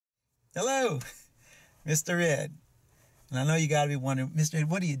Hello, Mr. Ed. And I know you got to be wondering, Mr. Ed,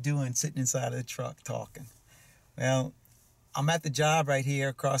 what are you doing sitting inside of the truck talking? Well, I'm at the job right here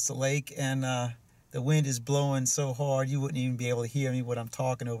across the lake, and the wind is blowing so hard you wouldn't even be able to hear me when I'm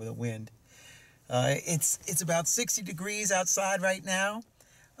talking over the wind. It's about 60 degrees outside right now.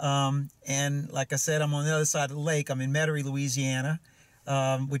 And like I said, I'm on the other side of the lake. I'm in Metairie, Louisiana,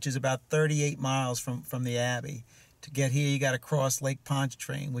 which is about 38 miles from the Abbey. To get here, you got to cross Lake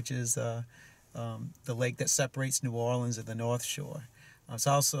Pontchartrain, which is the lake that separates New Orleans and the North Shore. It's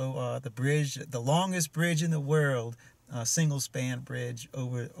also the longest bridge in the world, single-span bridge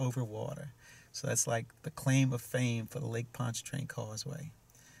over water. So that's like the claim of fame for the Lake Pontchartrain Causeway.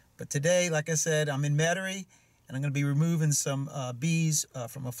 But today, like I said, I'm in Metairie, and I'm going to be removing some bees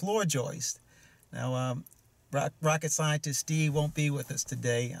from a floor joist. Now, rocket scientist Steve won't be with us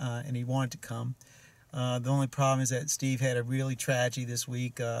today, and he wanted to come. The only problem is that Steve had a really tragedy this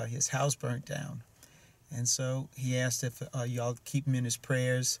week. His house burnt down. And so he asked if y'all keep him in his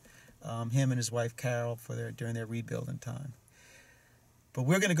prayers, him and his wife Carol, during their rebuilding time. But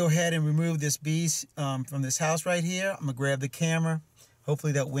we're going to go ahead and remove this bees from this house right here. I'm going to grab the camera.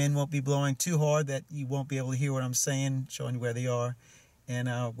 Hopefully that wind won't be blowing too hard that you won't be able to hear what I'm saying, showing you where they are. And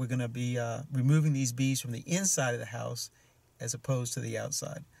we're going to be removing these bees from the inside of the house as opposed to the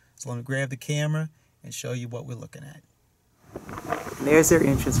outside. So I'm going to grab the camera and show you what we're looking at. And there's their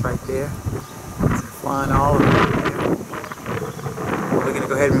entrance right there. They're flying all over there. We're going to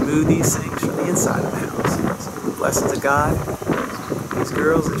go ahead and remove these things from the inside of the house. So, blessings of God. These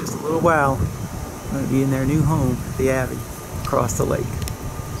girls are just a little while going to be in their new home, the Abbey, across the lake.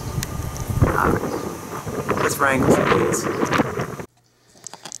 Alright, let's wrangle some bees.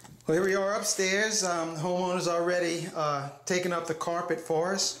 Well, here we are upstairs. The homeowner's already taken up the carpet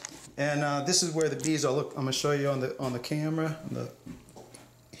for us. And this is where the bees are. Look, I'm going to show you on the camera, the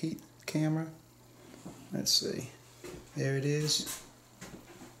heat camera. Let's see. There it is.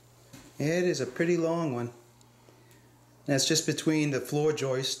 It is a pretty long one. That's just between the floor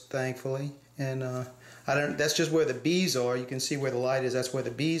joists, thankfully. And that's just where the bees are. You can see where the light is. That's where the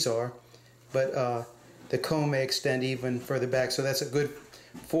bees are. But the comb may extend even further back. So that's a good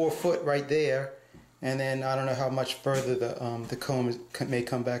 4 foot right there. And then I don't know how much further the comb may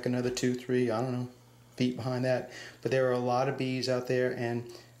come back, another 2, 3, I don't know, feet behind that. But there are a lot of bees out there, and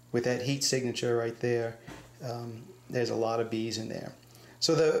with that heat signature right there, there's a lot of bees in there.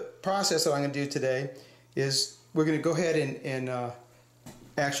 So the process that I'm going to do today is we're going to go ahead and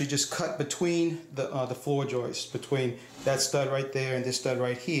actually just cut between the floor joists, between that stud right there and this stud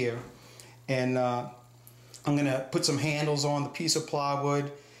right here. And I'm going to put some handles on the piece of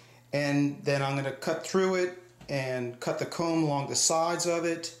plywood. And then I'm going to cut through it and cut the comb along the sides of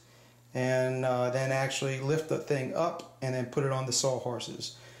it, and then actually lift the thing up and then put it on the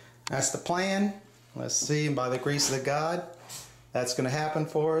sawhorses. That's the plan. Let's see, and by the grace of God, that's going to happen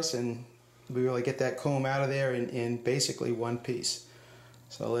for us, and we really get that comb out of there in basically one piece.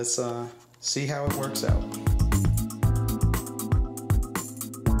 So let's see how it works out.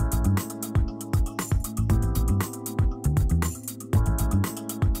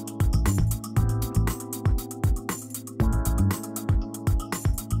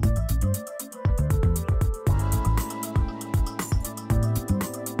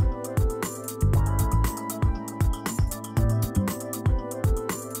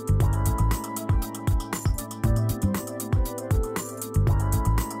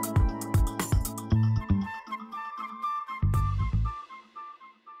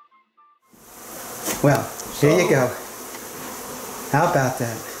 Well, here you go. How about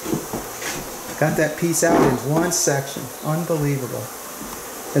that? Got that piece out in one section. Unbelievable.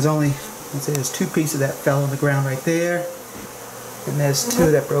 There's only, let's say there's 2 pieces that fell on the ground right there, and there's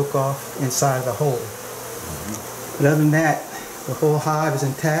 2 that broke off inside of the hole. But other than that, the whole hive is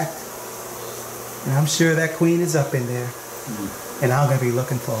intact, and I'm sure that queen is up in there, and I'm going to be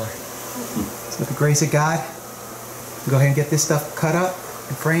looking for her. So with the grace of God, go ahead and get this stuff cut up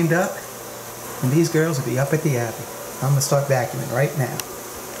and framed up. And these girls will be up at the Abbey. I'm going to start vacuuming right now.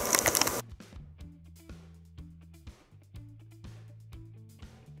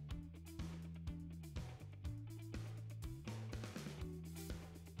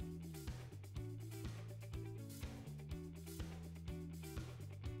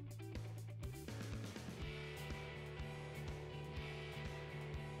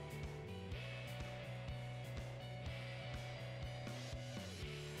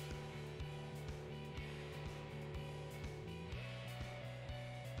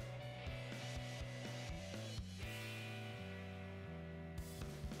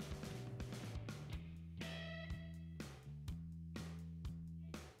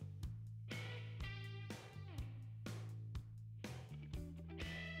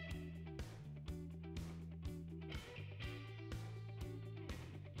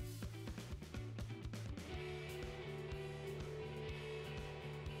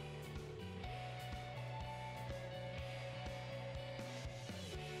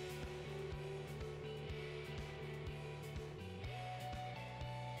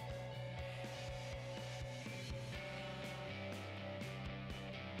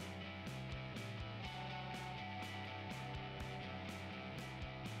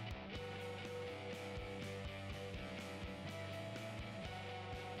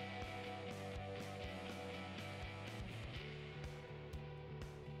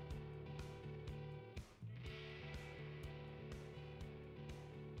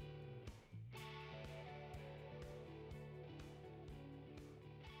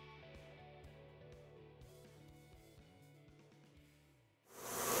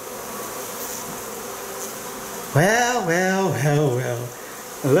 Well, well, well, well.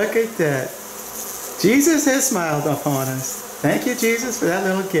 Look at that. Jesus has smiled upon us. Thank you, Jesus, for that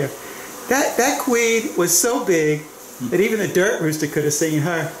little gift. That queen was so big that even the dirt rooster could have seen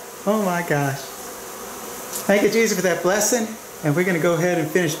her. Oh my gosh. Thank you, Jesus, for that blessing. And we're going to go ahead and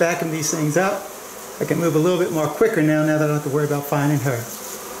finish vacuuming these things up. I can move a little bit more quicker now that I don't have to worry about finding her.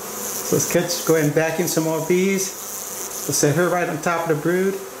 So let's go ahead and vacuum some more bees. We'll set her right on top of the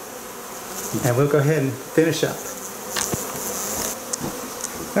brood. And we'll go ahead and finish up.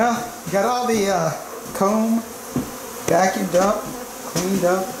 Well, we got all the comb vacuumed up, cleaned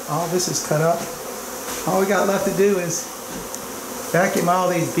up. All this is cut up. All we got left to do is vacuum all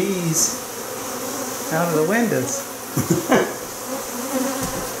these bees out of the windows.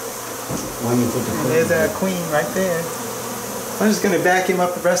 There's our queen right there. I'm just going to vacuum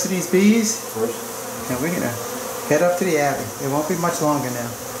up the rest of these bees first, and we're going to head up to the Abbey. It won't be much longer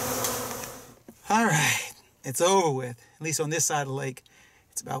now. All right, it's over with, at least on this side of the lake.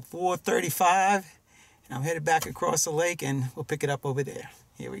 It's about 4:35, and I'm headed back across the lake, and we'll pick it up over there.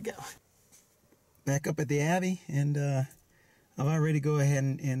 Here we go. Back up at the Abbey, and I've already go ahead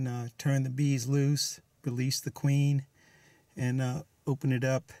and turn the bees loose, release the queen, and open it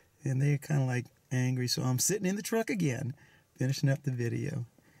up, and they're kind of like angry, so I'm sitting in the truck again, finishing up the video.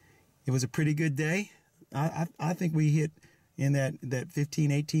 It was a pretty good day. I think we hit in that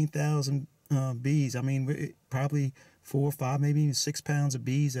 15,000, 18,000 bees. I mean, probably 4 or 5, maybe even 6 pounds of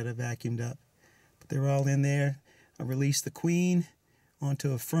bees that I vacuumed up. But they're all in there. I released the queen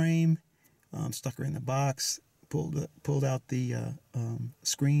onto a frame, stuck her in the box, pulled out the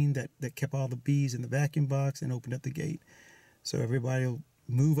screen that kept all the bees in the vacuum box, and opened up the gate. So everybody will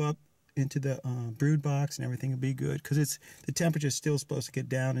move up into the brood box, and everything will be good, because the temperature is still supposed to get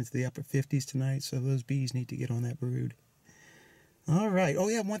down into the upper 50s tonight, so those bees need to get on that brood. All right. Oh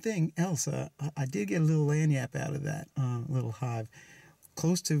yeah, one thing else. I did get a little lanyap out of that little hive,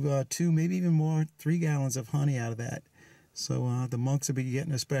 close to 2, maybe even more, 3 gallons of honey out of that. So the monks will be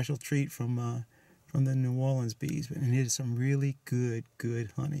getting a special treat from the New Orleans bees, and it is some really good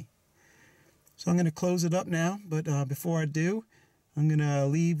honey. So I'm going to close it up now, but before I do, I'm going to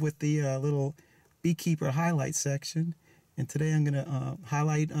leave with the little beekeeper highlight section. And today I'm going to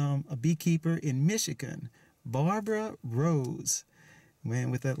highlight a beekeeper in Michigan, Barbara Rose.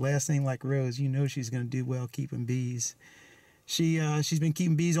 Man, with that last name like Rose, you know she's going to do well keeping bees. She's been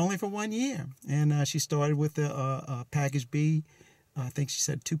keeping bees only for 1 year, and she started with a packaged bee. I think she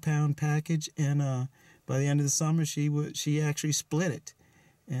said 2-pound package, and by the end of the summer she actually split it,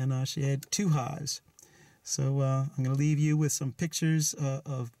 and she had 2 hives. So I'm going to leave you with some pictures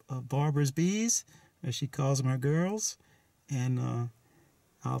of Barbara's bees, as she calls them, her girls, and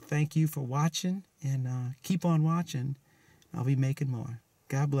I'll thank you for watching, and keep on watching. I'll be making more.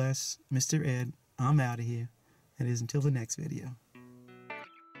 God bless. Mr. Ed, I'm out of here. That is until the next video.